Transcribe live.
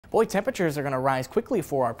Boy, temperatures are going to rise quickly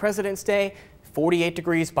for our President's Day. 48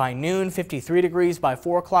 degrees by noon, 53 degrees by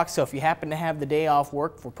 4 o'clock. So if you happen to have the day off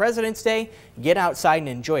work for President's Day, get outside and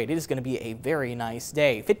enjoy it. It is going to be a very nice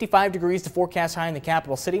day. 55 degrees, the forecast high in the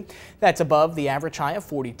capital city. That's above the average high of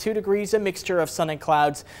 42 degrees. A mixture of sun and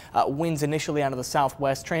clouds. Winds initially out of the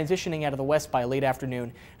southwest, transitioning out of the west by late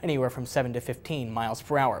afternoon, anywhere from 7 to 15 miles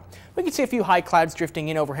per hour. We can see a few high clouds drifting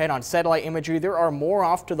in overhead on satellite imagery. There are more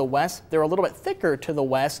off to the west. They're a little bit thicker to the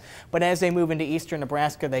west, but as they move into eastern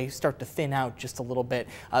Nebraska, they start to thin out just a little bit.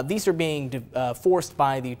 These are being forced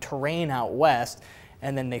by the terrain out west,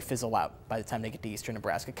 and then they fizzle out by the time they get to eastern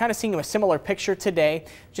Nebraska. Kind of seeing a similar picture today.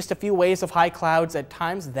 Just a few waves of high clouds at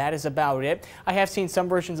times. That is about it. I have seen some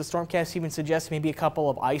versions of Stormcast even suggest maybe a couple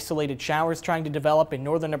of isolated showers trying to develop in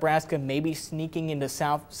northern Nebraska, maybe sneaking into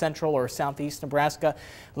south central or southeast Nebraska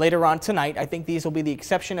later on tonight. I think these will be the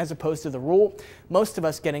exception as opposed to the rule. Most of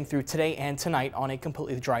us getting through today and tonight on a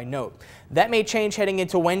completely dry note. That may change heading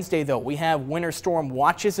into Wednesday, though. We have winter storm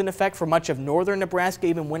watches in effect for much of northern Nebraska,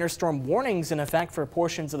 even winter storm warnings in effect for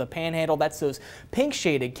portions of the Panhandle. That's those pink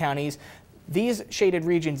shaded counties. These shaded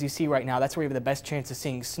regions you see right now, that's where you have the best chance of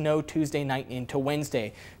seeing snow Tuesday night into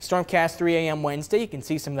Wednesday. Stormcast 3 a.m. Wednesday, you can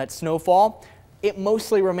see some of that snowfall. It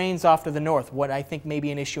mostly remains off to the north. What I think may be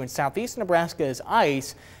an issue in southeast Nebraska is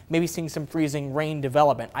ice, maybe seeing some freezing rain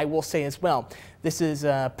development. I will say as well, this is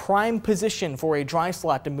a prime position for a dry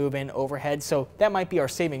slot to move in overhead, so that might be our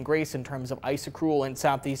saving grace in terms of ice accrual in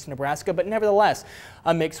southeast Nebraska, but nevertheless,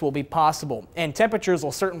 a mix will be possible. And temperatures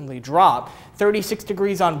will certainly drop. 36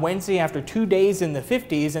 degrees on Wednesday after 2 days in the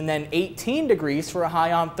 50s, and then 18 degrees for a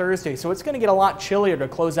high on Thursday. So it's going to get a lot chillier to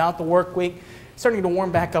close out the work week. Starting to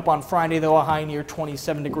warm back up on Friday, though, a high near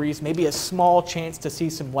 27 degrees, maybe a small chance to see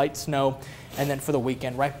some light snow. And then for the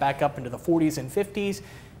weekend, right back up into the 40s and 50s.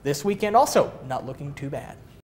 This weekend also not looking too bad.